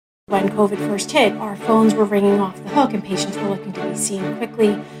When COVID first hit, our phones were ringing off the hook and patients were looking to be seen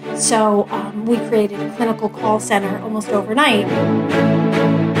quickly. So we created a clinical call center almost overnight.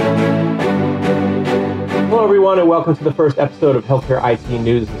 Hello, everyone, and welcome to the first episode of Healthcare IT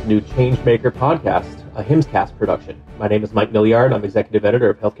News' new Changemaker podcast, a HIMSScast production. My name is Mike Milliard. I'm executive editor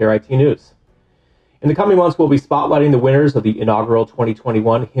of Healthcare IT News. In the coming months, we'll be spotlighting the winners of the inaugural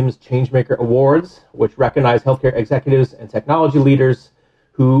 2021 HIMSS Changemaker Awards, which recognize healthcare executives and technology leaders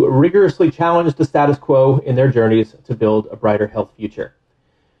who rigorously challenged the status quo in their journeys to build a brighter health future.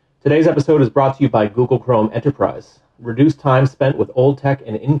 Today's episode is brought to you by Google Chrome Enterprise. Reduce time spent with old tech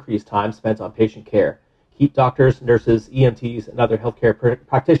and increase time spent on patient care. Keep doctors, nurses, EMTs, and other healthcare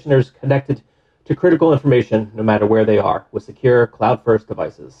practitioners connected to critical information no matter where they are with secure cloud-first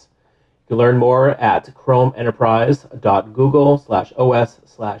devices. You can learn more at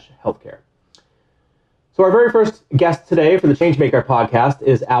chromeenterprise.google/os/healthcare. So our very first guest today for the Changemaker podcast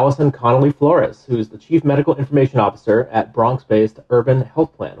is Allison Connolly Flores, who is the Chief Medical Information Officer at Bronx-based Urban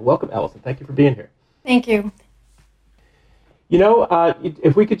Health Plan. Welcome, Allison. Thank you for being here. Thank you. You know,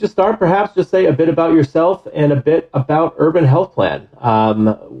 if we could just start, perhaps just say a bit about yourself and a bit about Urban Health Plan.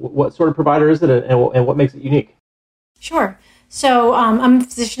 What sort of provider is it and what makes it unique? Sure. So I'm a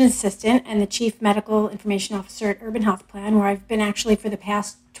physician assistant and the Chief Medical Information Officer at Urban Health Plan, where I've been actually for the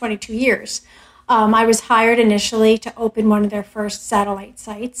past 22 years. I was hired initially to open one of their first satellite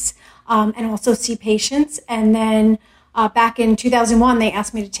sites and also see patients. And then back in 2001, they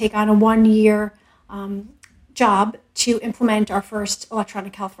asked me to take on a one-year job to implement our first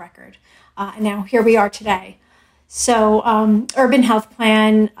electronic health record. And now here we are today. So Urban Health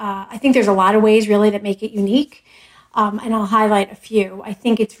Plan, I think there's a lot of ways really that make it unique. And I'll highlight a few. I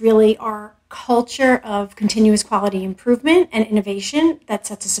think it's really our culture of continuous quality improvement and innovation that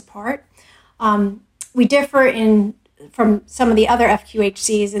sets us apart. We differ from some of the other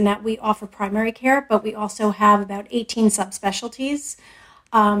FQHCs in that we offer primary care, but we also have about 18 subspecialties,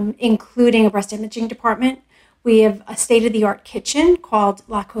 including a breast imaging department. We have a state-of-the-art kitchen called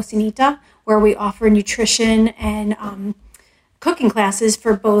La Cocinita, where we offer nutrition and cooking classes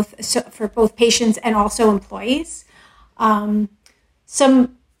for both patients and also employees.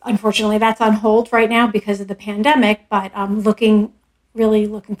 Unfortunately, that's on hold right now because of the pandemic, but really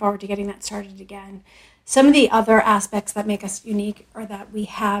looking forward to getting that started again. Some of the other aspects that make us unique are that we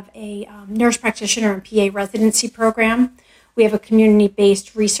have a nurse practitioner and PA residency program. We have a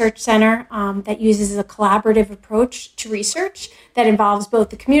community-based research center that uses a collaborative approach to research that involves both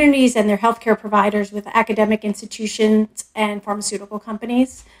the communities and their healthcare providers with academic institutions and pharmaceutical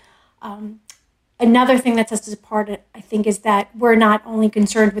companies. Another thing that sets us apart, I think, is that we're not only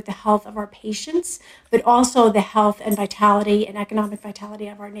concerned with the health of our patients, but also the health and vitality and economic vitality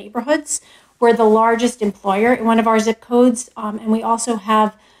of our neighborhoods. We're the largest employer in one of our zip codes, and we also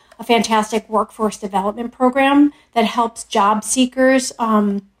have a fantastic workforce development program that helps job seekers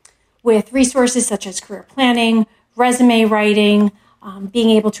with resources such as career planning, resume writing, being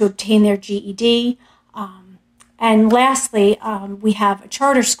able to obtain their GED. And lastly, we have a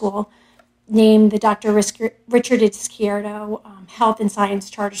charter school named the Dr. Richard Izquierdo Health and Science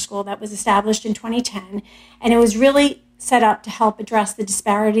Charter School that was established in 2010. And it was really set up to help address the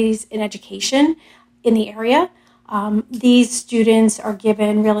disparities in education in the area. These students are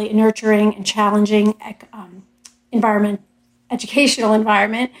given really a nurturing and challenging educational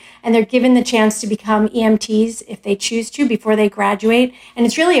environment, and they're given the chance to become EMTs if they choose to before they graduate. And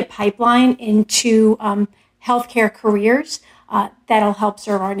it's really a pipeline into healthcare careers that'll help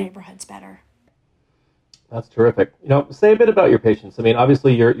serve our neighborhoods better. That's terrific. You know, say a bit about your patients. I mean,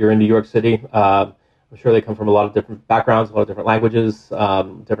 obviously you're in New York City. I'm sure they come from a lot of different backgrounds, a lot of different languages,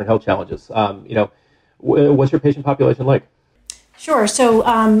 different health challenges. What's your patient population like? Sure. So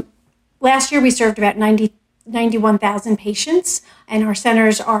last year we served about 91,000 patients, and our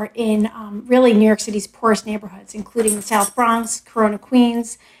centers are in really New York City's poorest neighborhoods, including the South Bronx, Corona,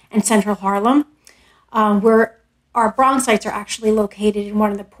 Queens, and Central Harlem. Our Bronx sites are actually located in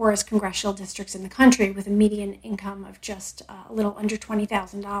one of the poorest congressional districts in the country with a median income of just a little under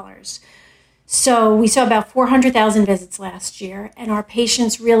 $20,000. So we saw about 400,000 visits last year, and our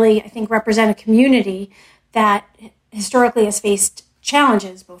patients really, I think, represent a community that historically has faced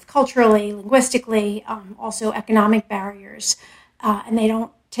challenges, both culturally, linguistically, also economic barriers, and they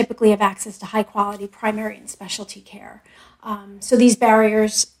don't typically have access to high-quality primary and specialty care. So these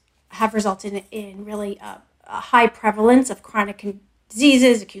barriers have resulted in really a high prevalence of chronic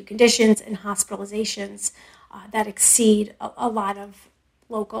diseases, acute conditions, and hospitalizations that exceed a lot of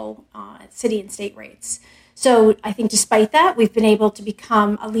local city and state rates. So I think despite that, we've been able to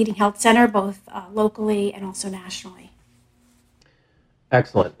become a leading health center, both locally and also nationally.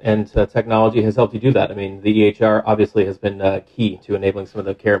 Excellent. And technology has helped you do that. I mean, the EHR obviously has been key to enabling some of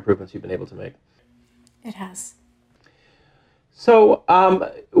the care improvements you've been able to make. It has. So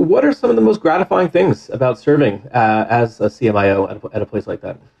what are some of the most gratifying things about serving as a CMIO at a place like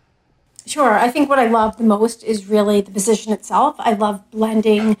that? Sure. I think what I love the most is really the position itself. I love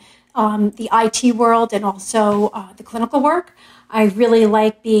blending the IT world and also the clinical work. I really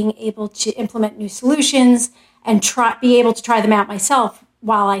like being able to implement new solutions and be able to try them out myself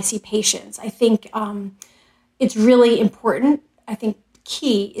while I see patients. I think it's really important. I think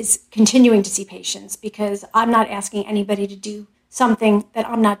key is continuing to see patients because I'm not asking anybody to do something that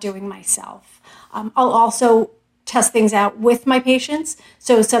I'm not doing myself. I'll also test things out with my patients.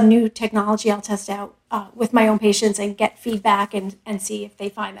 So some new technology I'll test out with my own patients and get feedback and see if they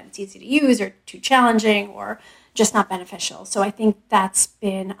find that it's easy to use or too challenging or just not beneficial. So I think that's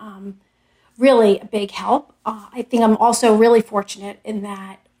been really a big help. I think I'm also really fortunate in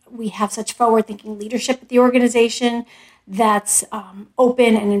that we have such forward-thinking leadership at the organization that's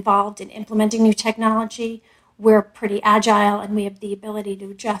open and involved in implementing new technology. We're pretty agile and we have the ability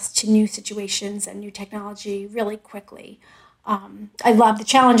to adjust to new situations and new technology really quickly. I love the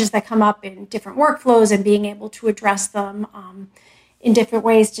challenges that come up in different workflows and being able to address them in different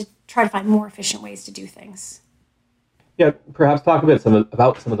ways to try to find more efficient ways to do things. Yeah, perhaps talk a bit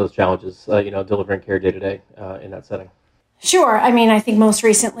about some of those challenges, delivering care day to day in that setting. Sure. I mean, I think most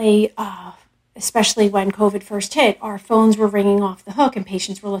recently, especially when COVID first hit, our phones were ringing off the hook and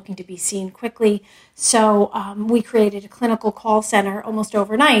patients were looking to be seen quickly. So we created a clinical call center almost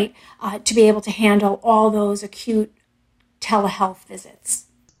overnight to be able to handle all those acute telehealth visits.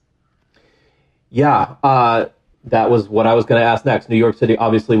 Yeah, that was what I was going to ask next. New York City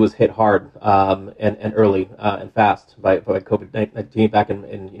obviously was hit hard and early and fast by COVID-19 back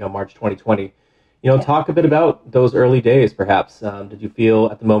in March 2020. Talk a bit about those early days, perhaps. Did you feel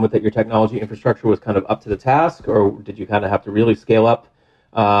at the moment that your technology infrastructure was kind of up to the task, or did you kind of have to really scale up?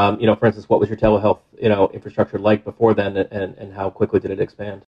 For instance, what was your telehealth, infrastructure like before then, and how quickly did it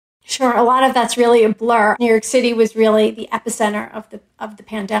expand? Sure, a lot of that's really a blur. New York City was really the epicenter of the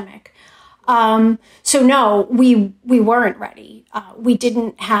pandemic. So no, we weren't ready. We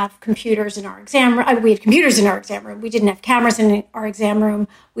didn't have computers in our exam room. We had computers in our exam room. We didn't have cameras in our exam room.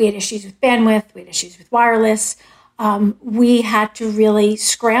 We had issues with bandwidth. We had issues with wireless. We had to really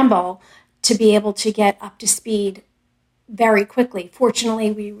scramble to be able to get up to speed very quickly.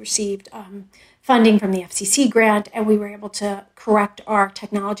 Fortunately, we received funding from the FCC grant, and we were able to correct our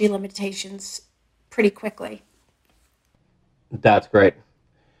technology limitations pretty quickly. That's great.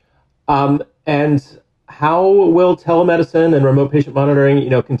 And how will telemedicine and remote patient monitoring,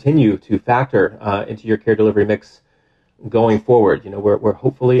 continue to factor into your care delivery mix going forward? We're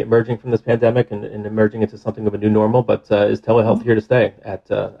hopefully emerging from this pandemic and emerging into something of a new normal, but is telehealth here to stay at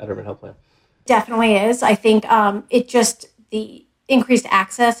Urban Health Plan? Definitely is. I think the increased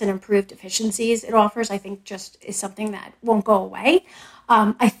access and improved efficiencies it offers, I think just is something that won't go away.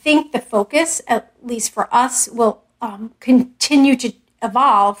 I think the focus, at least for us, will continue to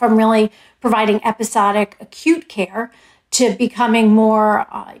evolve from really providing episodic acute care to becoming more,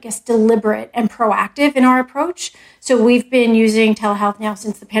 deliberate and proactive in our approach. So we've been using telehealth now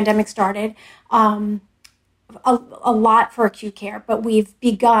since the pandemic started, a lot for acute care, but we've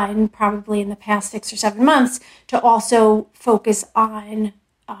begun probably in the past 6 or 7 months to also focus on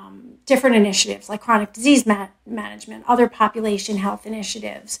different initiatives like chronic disease management, other population health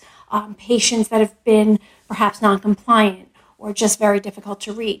initiatives, patients that have been perhaps non-compliant or just very difficult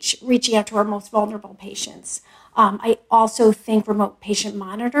to reaching out to our most vulnerable patients. I also think remote patient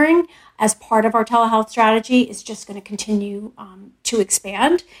monitoring as part of our telehealth strategy is just going to continue to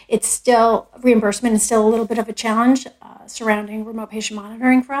expand. It's still, reimbursement is still a little bit of a challenge surrounding remote patient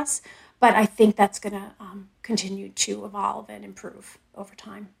monitoring for us, but I think that's going to continue to evolve and improve over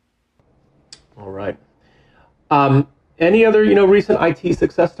time. All right. Any other, recent IT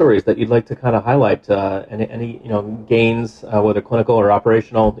success stories that you'd like to kind of highlight? Any gains, whether clinical or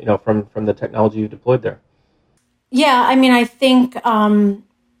operational, from the technology you deployed there? Yeah, I mean, I think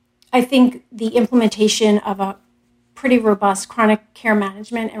the implementation of a pretty robust chronic care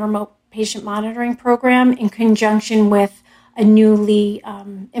management and remote patient monitoring program in conjunction with a newly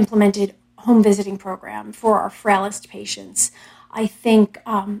implemented home visiting program for our frailest patients. I think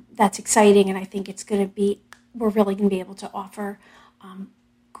that's exciting, and I think we're really going to be able to offer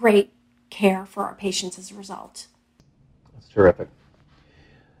great care for our patients as a result. That's terrific.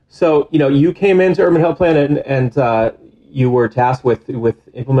 So, you came into Urban Health Plan and you were tasked with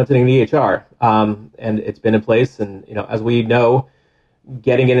implementing the EHR, and it's been in place. And, as we know,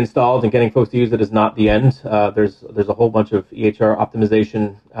 getting it installed and getting folks to use it is not the end. There's a whole bunch of EHR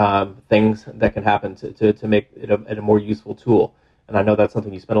optimization things that can happen to make it a more useful tool. And I know that's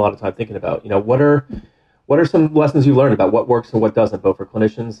something you spend a lot of time thinking about. What are some lessons you learned about what works and what doesn't, both for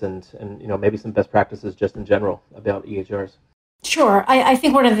clinicians and maybe some best practices just in general about EHRs? Sure. I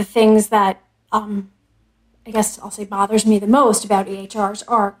think one of the things that I guess I'll say bothers me the most about EHRs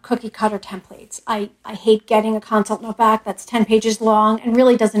are cookie cutter templates. I hate getting a consult note back that's 10 pages long and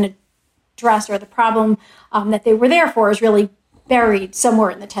really doesn't address, or the problem that they were there for is really buried somewhere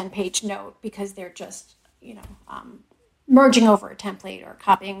in the 10-page note because they're just, merging over a template or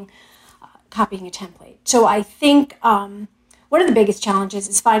copying a template. So I think one of the biggest challenges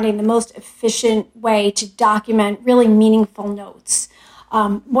is finding the most efficient way to document really meaningful notes.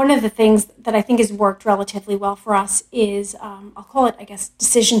 One of the things that I think has worked relatively well for us is, I'll call it,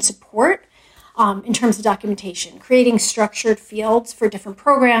 decision support in terms of documentation, creating structured fields for different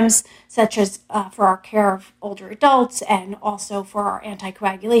programs, such as for our care of older adults and also for our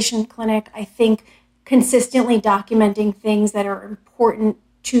anticoagulation clinic. I think consistently documenting things that are important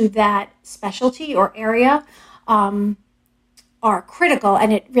to that specialty or area are critical,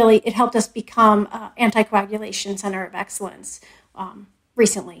 and it helped us become an anticoagulation center of excellence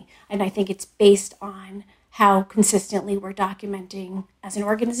recently, and I think it's based on how consistently we're documenting as an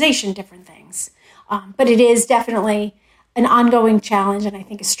organization different things. But it is definitely an ongoing challenge, and I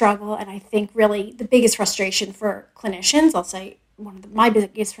think a struggle, and I think really the biggest frustration for clinicians, I'll say one of my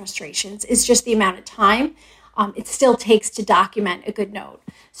biggest frustrations, is just the amount of time it still takes to document a good note.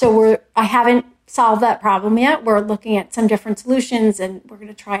 So I haven't solved that problem yet. We're looking at some different solutions, and we're going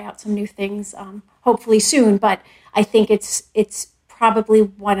to try out some new things hopefully soon, but I think it's probably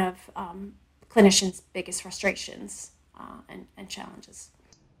one of clinicians' biggest frustrations and challenges.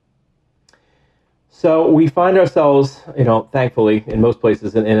 So we find ourselves, thankfully, in most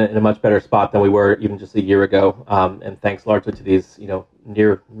places in a much better spot than we were even just a year ago, and thanks largely to these,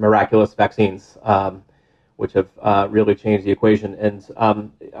 near miraculous vaccines, which have really changed the equation. And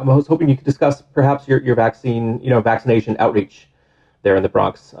I was hoping you could discuss perhaps your vaccination outreach there in the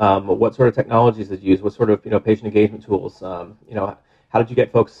Bronx. What sort of technologies did you use? What sort of patient engagement tools? How did you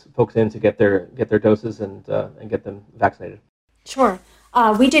get folks in to get their doses and get them vaccinated? Sure,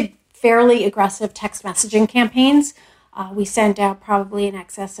 we did fairly aggressive text messaging campaigns. We sent out probably in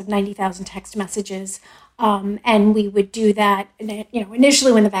excess of 90,000 text messages, and we would do that.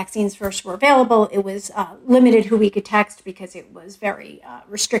 Initially, when the vaccines first were available, it was limited who we could text because it was very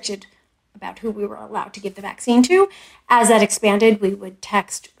restricted about who we were allowed to give the vaccine to. As that expanded, we would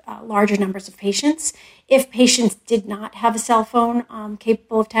text larger numbers of patients. If patients did not have a cell phone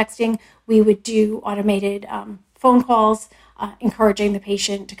capable of texting, we would do automated phone calls, encouraging the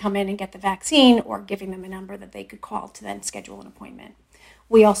patient to come in and get the vaccine or giving them a number that they could call to then schedule an appointment.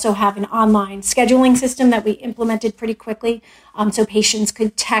 We also have an online scheduling system that we implemented pretty quickly, so patients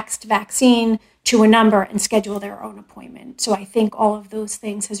could text vaccine to a number and schedule their own appointment. So I think all of those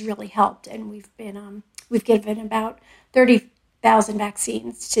things has really helped, and we've given about 30,000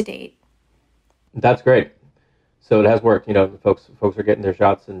 vaccines to date. That's great. So it has worked. Folks are getting their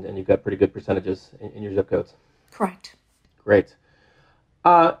shots, and you've got pretty good percentages in your zip codes. Correct. Great.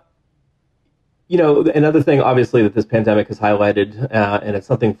 Another thing, obviously, that this pandemic has highlighted, and it's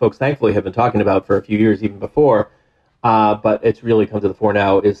something folks thankfully have been talking about for a few years, even before, but it's really come to the fore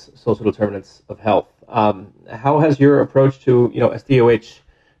now, is social determinants of health. How has your approach to, SDOH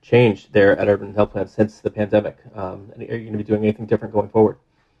changed there at Urban Health Plan since the pandemic? And are you going to be doing anything different going forward?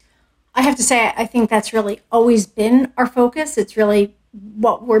 I have to say, I think that's really always been our focus. It's really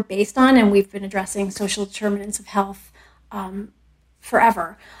what we're based on, and we've been addressing social determinants of health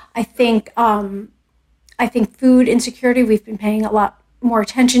forever. I think food insecurity we've been paying a lot more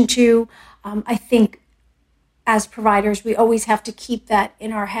attention to. I think as providers, we always have to keep that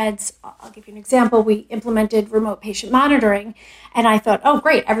in our heads. I'll give you an example. We implemented remote patient monitoring, and I thought, oh,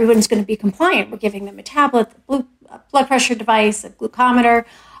 great, everyone's going to be compliant. We're giving them a tablet, a blood pressure device, a glucometer.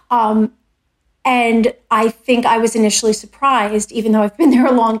 And I think I was initially surprised, even though I've been there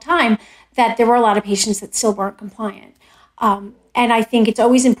a long time, that there were a lot of patients that still weren't compliant. And I think it's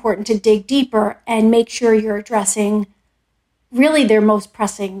always important to dig deeper and make sure you're addressing really their most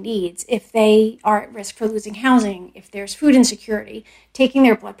pressing needs. If they are at risk for losing housing, if there's food insecurity, taking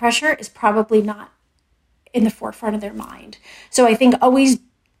their blood pressure is probably not in the forefront of their mind. So I think always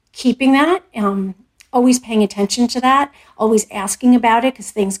keeping that, always paying attention to that, always asking about it,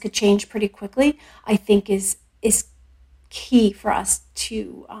 because things could change pretty quickly, I think is key for us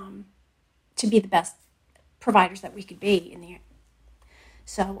to be the best providers that we could be in the.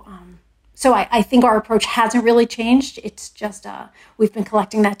 So So I think our approach hasn't really changed. It's just we've been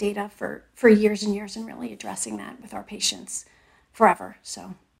collecting that data for years and years and really addressing that with our patients forever.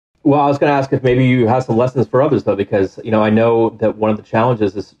 So. Well, I was going to ask if maybe you have some lessons for others, though, because I know that one of the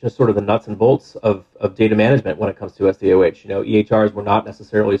challenges is just sort of the nuts and bolts of data management when it comes to SDOH. EHRs were not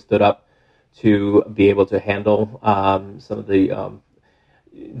necessarily stood up to be able to handle some of the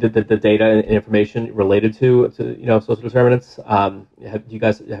data and information related to social determinants. Do you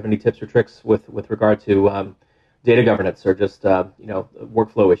guys have any tips or tricks with regard to data governance or just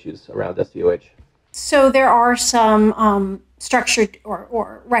workflow issues around SDOH? So there are some structured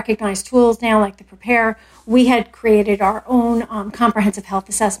or recognized tools now, like the Prepare. We had created our own comprehensive health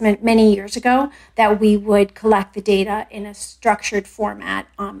assessment many years ago that we would collect the data in a structured format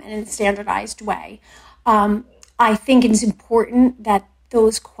and in a standardized way. I think it's important that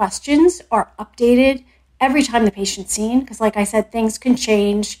those questions are updated every time the patient's seen, because like I said, things can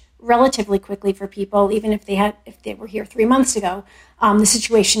change relatively quickly for people. Even if they were here 3 months ago, the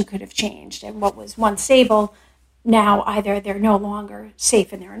situation could have changed. And what was once stable, now either they're no longer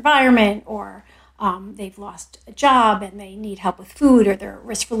safe in their environment, or they've lost a job and they need help with food, or they're at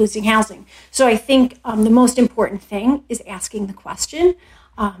risk for losing housing. So I think the most important thing is asking the question.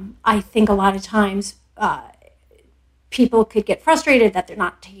 I think a lot of times people could get frustrated that they're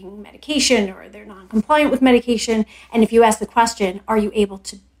not taking medication or they're non-compliant with medication. And if you ask the question, are you able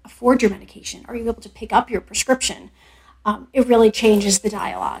to afford your medication? Are you able to pick up your prescription? It really changes the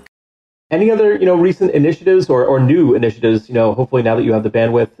dialogue. Any other, recent initiatives or new initiatives, hopefully now that you have the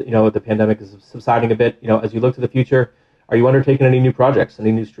bandwidth, the pandemic is subsiding a bit, as you look to the future, are you undertaking any new projects,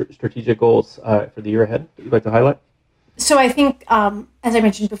 any new strategic goals for the year ahead that you'd like to highlight? So I think, as I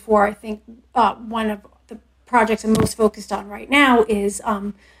mentioned before, I think one of the projects I'm most focused on right now is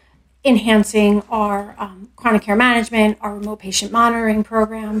enhancing our chronic care management, our remote patient monitoring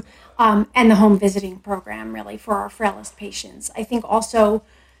program, and the home visiting program, really, for our frailest patients. I think also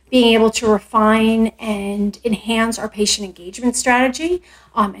being able to refine and enhance our patient engagement strategy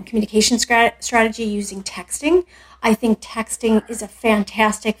and communication strategy using texting. I think texting is a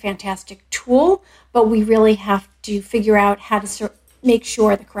fantastic tool, but we really have to figure out how to make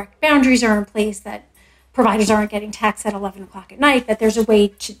sure the correct boundaries are in place, that providers aren't getting texts at 11 o'clock at night, that there's a way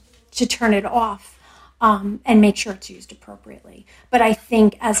to turn it off and make sure it's used appropriately. But I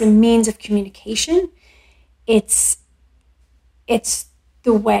think as a means of communication, it's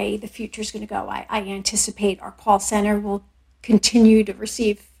the way the future is going to go. I anticipate our call center will continue to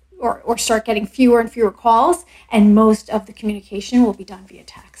receive or start getting fewer and fewer calls, and most of the communication will be done via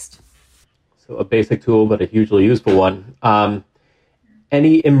text. So a basic tool, but a hugely useful one.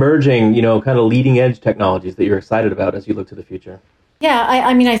 Any emerging, kind of leading edge technologies that you're excited about as you look to the future? Yeah,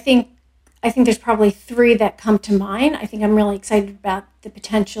 I think there's probably 3 that come to mind. I think I'm really excited about the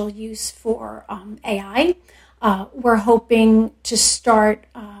potential use for AI. We're hoping to start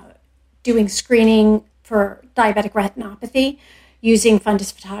doing screening for diabetic retinopathy using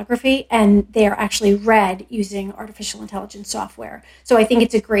fundus photography, and they're actually read using artificial intelligence software. So I think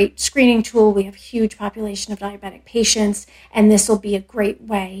it's a great screening tool. We have a huge population of diabetic patients, and this will be a great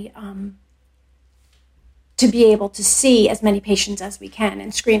way to be able to see as many patients as we can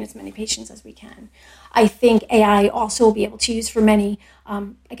and screen as many patients as we can. I think AI also will be able to use for many,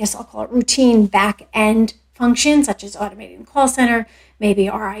 I guess I'll call it routine back-end functions, such as automating the call center, maybe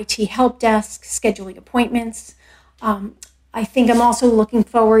our IT help desk, scheduling appointments. I think I'm also looking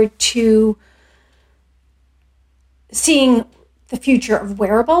forward to seeing the future of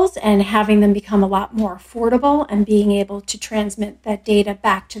wearables and having them become a lot more affordable and being able to transmit that data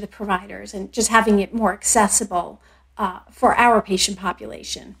back to the providers and just having it more accessible for our patient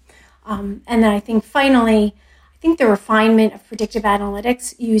population. And then I think finally, the refinement of predictive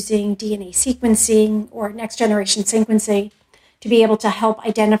analytics using DNA sequencing or next generation sequencing to be able to help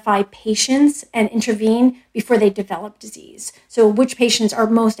identify patients and intervene before they develop disease. So which patients are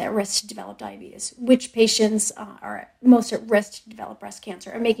most at risk to develop diabetes, which patients are most at risk to develop breast cancer,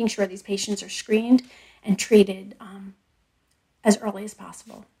 and making sure these patients are screened and treated as early as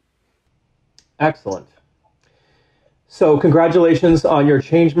possible. Excellent. So congratulations on your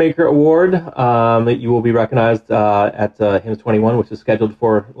Changemaker Award. You will be recognized at HIMSS 21, which is scheduled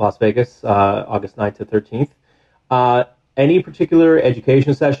for Las Vegas, August 9th to 13th. Any particular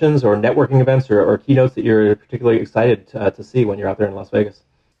education sessions or networking events or keynotes that you're particularly excited to see when you're out there in Las Vegas?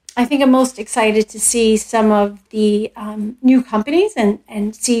 I think I'm most excited to see some of the new companies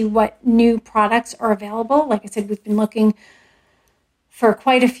and see what new products are available. Like I said, we've been looking for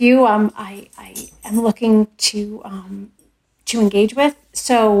quite a few. I am looking to engage with.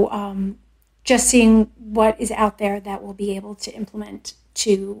 So just seeing what is out there that we'll be able to implement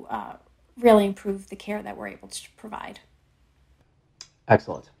to really improve the care that we're able to provide.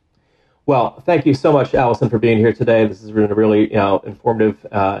 Excellent. Well, thank you so much, Allison, for being here today. This has been a really informative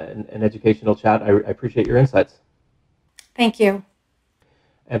and educational chat. I appreciate your insights. Thank you.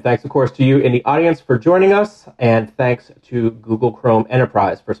 And thanks, of course, to you in the audience for joining us. And thanks to Google Chrome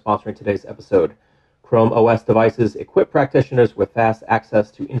Enterprise for sponsoring today's episode. Chrome OS devices equip practitioners with fast access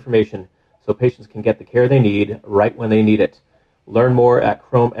to information so patients can get the care they need right when they need it. Learn more at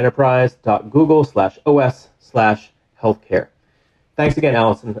chromeenterprise.google/os/healthcare. Thanks again,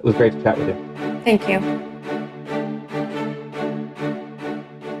 Allison. It was great to chat with you. Thank you.